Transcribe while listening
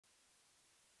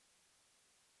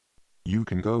You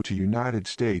can go to United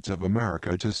States of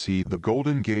America to see the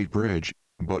Golden Gate Bridge,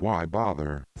 but why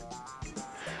bother?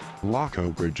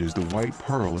 Laco Bridge is the white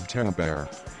pearl of Tampere.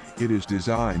 It is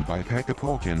designed by Pekka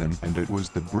Pulkkinen and it was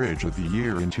the bridge of the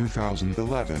year in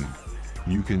 2011.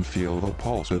 You can feel the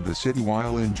pulse of the city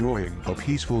while enjoying a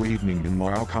peaceful evening in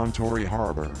Laukontori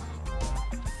Harbor.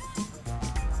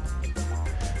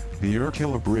 The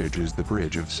Virkkunen Bridge is the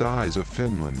bridge of size of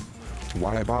Finland.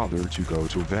 Why bother to go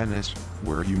to Venice,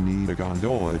 where you need a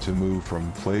gondola to move from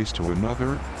place to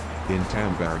another? In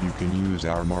Tampere you can use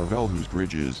our marvelous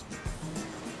bridges.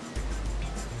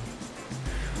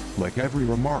 Like every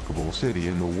remarkable city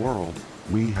in the world,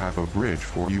 we have a bridge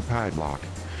for you padlock.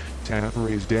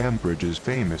 Tampere's dam bridge is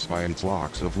famous by its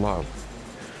locks of love.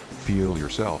 Feel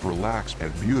yourself relaxed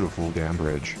at beautiful dam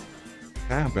bridge.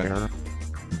 Tampere.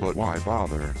 But why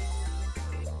bother?